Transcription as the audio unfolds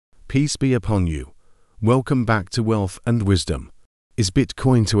Peace be upon you. Welcome back to Wealth and Wisdom. Is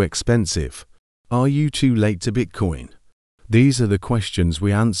Bitcoin too expensive? Are you too late to Bitcoin? These are the questions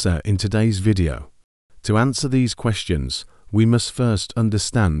we answer in today's video. To answer these questions, we must first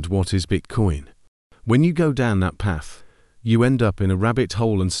understand what is Bitcoin. When you go down that path, you end up in a rabbit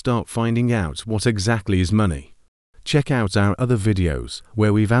hole and start finding out what exactly is money. Check out our other videos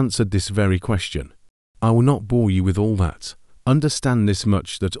where we've answered this very question. I will not bore you with all that. Understand this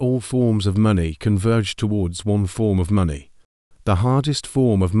much, that all forms of money converge towards one form of money. The hardest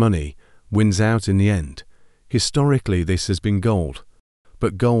form of money wins out in the end. Historically, this has been gold.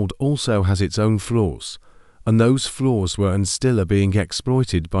 But gold also has its own flaws, and those flaws were and still are being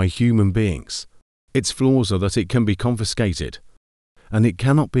exploited by human beings. Its flaws are that it can be confiscated, and it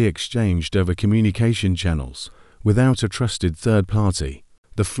cannot be exchanged over communication channels without a trusted third party.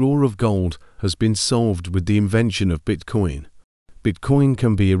 The flaw of gold has been solved with the invention of Bitcoin. Bitcoin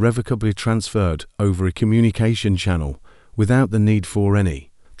can be irrevocably transferred over a communication channel without the need for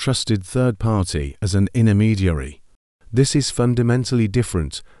any trusted third party as an intermediary. This is fundamentally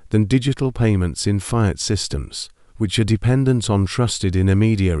different than digital payments in fiat systems, which are dependent on trusted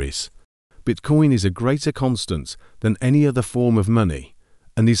intermediaries. Bitcoin is a greater constant than any other form of money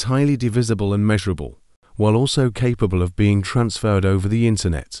and is highly divisible and measurable, while also capable of being transferred over the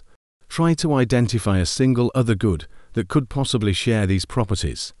internet. Try to identify a single other good that could possibly share these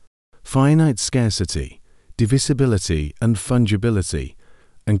properties: finite scarcity, divisibility, and fungibility,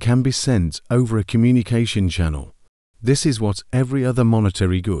 and can be sent over a communication channel. This is what every other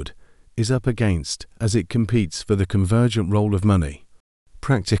monetary good is up against as it competes for the convergent role of money.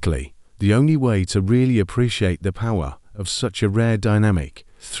 Practically, the only way to really appreciate the power of such a rare dynamic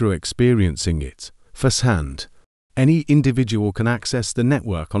through experiencing it firsthand. Any individual can access the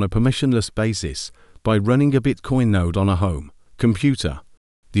network on a permissionless basis by running a Bitcoin node on a home computer.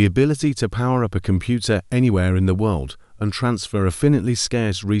 The ability to power up a computer anywhere in the world and transfer a finitely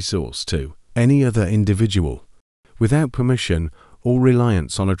scarce resource to any other individual without permission or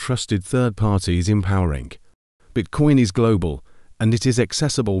reliance on a trusted third party is empowering. Bitcoin is global, and it is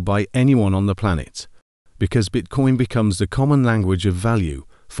accessible by anyone on the planet, because Bitcoin becomes the common language of value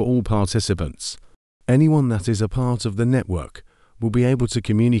for all participants. Anyone that is a part of the network will be able to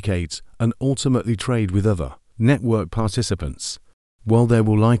communicate and ultimately trade with other network participants. While there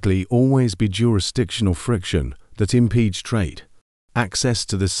will likely always be jurisdictional friction that impedes trade, access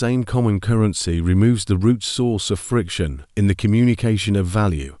to the same common currency removes the root source of friction in the communication of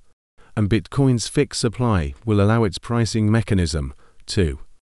value, and Bitcoin's fixed supply will allow its pricing mechanism to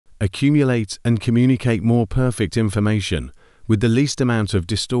accumulate and communicate more perfect information with the least amount of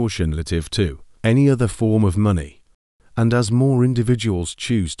distortion relative to any other form of money. And as more individuals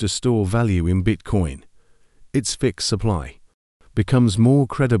choose to store value in Bitcoin, its fixed supply becomes more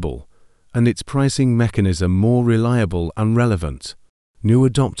credible and its pricing mechanism more reliable and relevant. New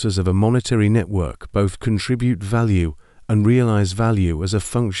adopters of a monetary network both contribute value and realize value as a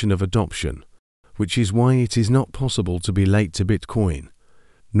function of adoption, which is why it is not possible to be late to Bitcoin,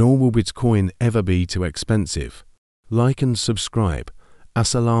 nor will Bitcoin ever be too expensive. Like and subscribe.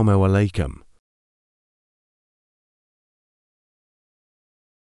 Assalamu alaikum.